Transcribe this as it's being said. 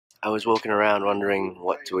I was walking around wondering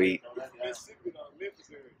what to eat,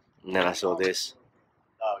 and then I saw this,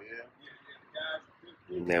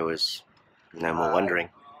 and there was no more wondering.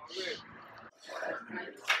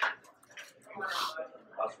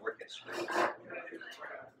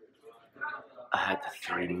 I had the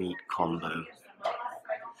 3 meat combo.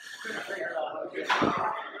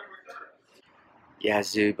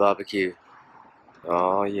 Yazoo barbecue.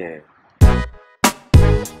 Oh yeah.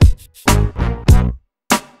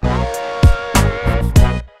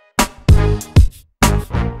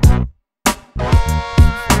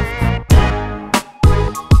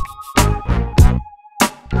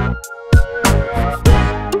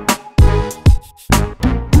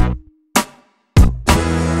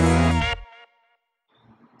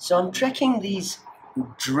 So I'm tracking these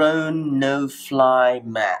drone no-fly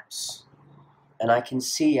maps, and I can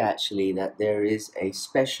see actually that there is a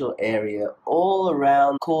special area all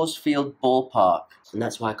around Coors Field ballpark, and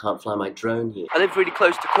that's why I can't fly my drone here. I live really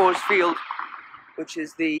close to Coors Field, which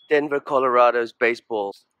is the Denver, Colorado's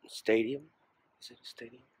baseball stadium. Is it a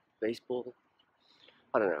stadium? Baseball?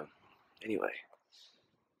 I don't know. Anyway,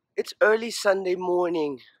 it's early Sunday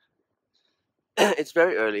morning. It's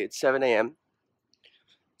very early. It's 7 a.m.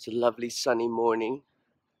 It's a lovely sunny morning.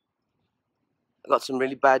 I got some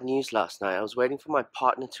really bad news last night. I was waiting for my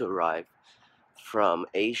partner to arrive from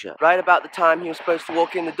Asia. Right about the time he was supposed to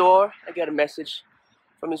walk in the door, I get a message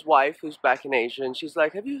from his wife who's back in Asia, and she's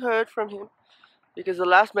like, "Have you heard from him?" Because the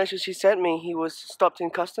last message she sent me, he was stopped in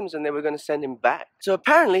customs and they were going to send him back. So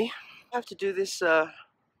apparently, I have to do this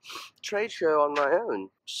trade show on my own.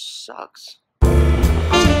 Sucks.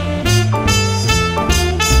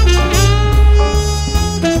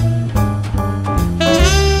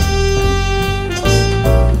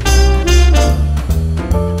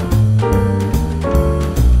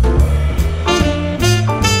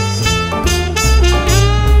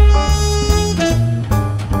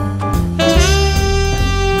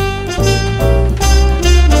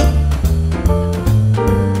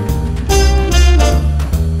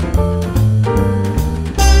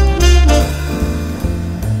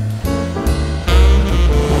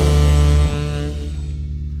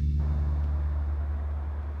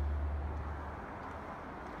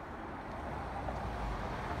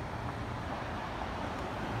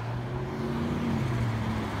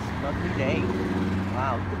 Lovely day.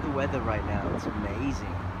 Wow, look at the weather right now. It's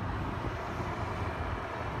amazing.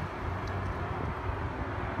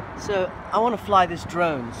 So I want to fly this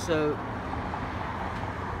drone. So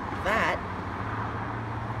that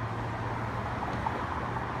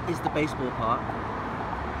is the baseball park.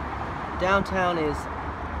 Downtown is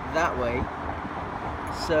that way.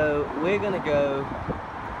 So we're gonna go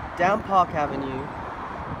down Park Avenue,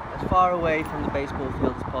 as far away from the baseball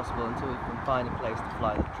field as possible until we can find a place to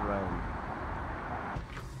fly the drone.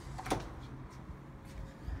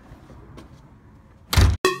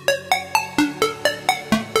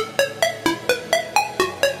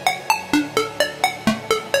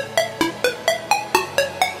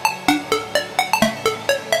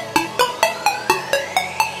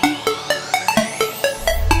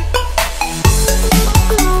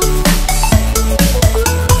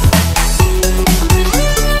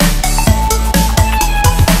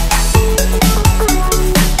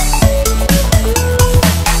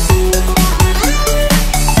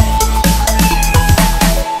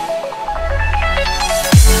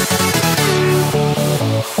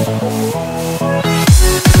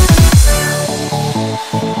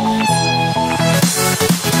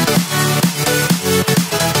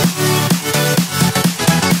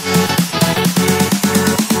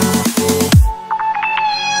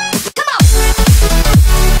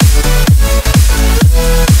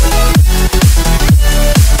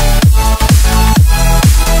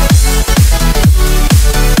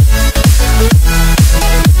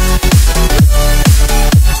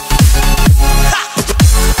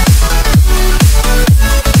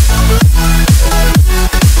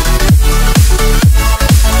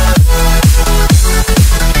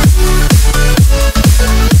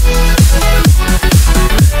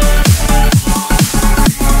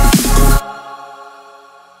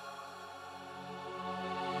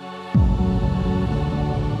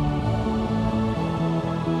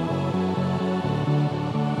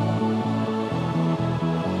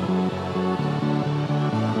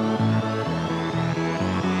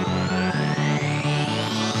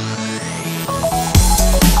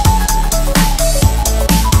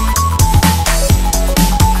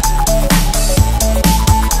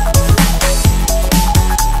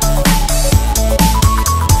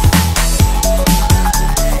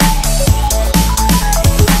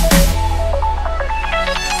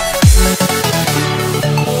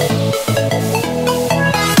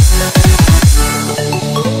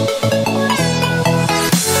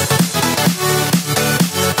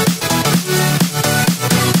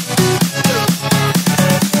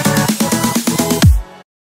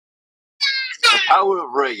 power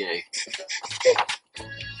of reggae.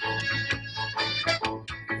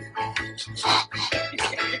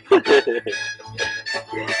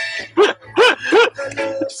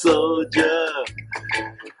 Soldier,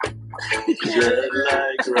 just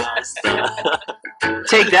like Rasta.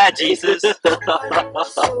 Take that, Jesus.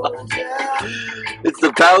 It's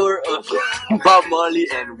the power of Bob Marley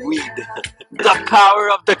and weed. The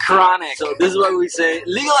power of the chronic. So this is why we say,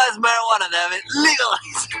 legalize marijuana, damn it,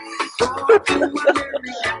 legalize.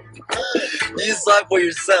 You decide for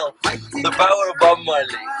yourself. The power of Bob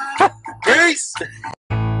Marley. Peace.